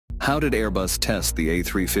How did Airbus test the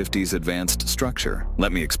A350's advanced structure?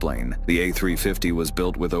 Let me explain. The A350 was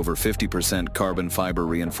built with over 50% carbon fiber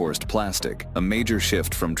reinforced plastic, a major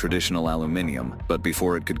shift from traditional aluminium. But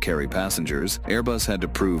before it could carry passengers, Airbus had to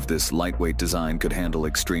prove this lightweight design could handle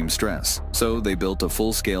extreme stress. So they built a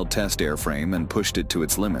full-scale test airframe and pushed it to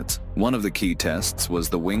its limits. One of the key tests was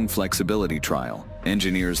the wing flexibility trial.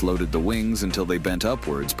 Engineers loaded the wings until they bent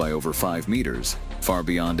upwards by over 5 meters, far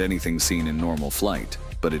beyond anything seen in normal flight.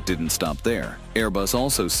 But it didn't stop there. Airbus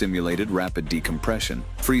also simulated rapid decompression,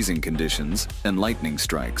 freezing conditions, and lightning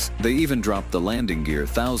strikes. They even dropped the landing gear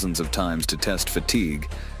thousands of times to test fatigue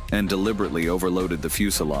and deliberately overloaded the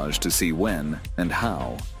fuselage to see when and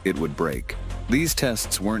how it would break. These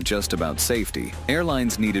tests weren't just about safety.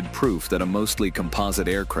 Airlines needed proof that a mostly composite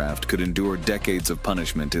aircraft could endure decades of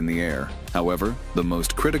punishment in the air. However, the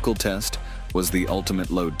most critical test was the ultimate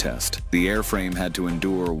load test. The airframe had to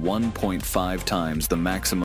endure 1.5 times the maximum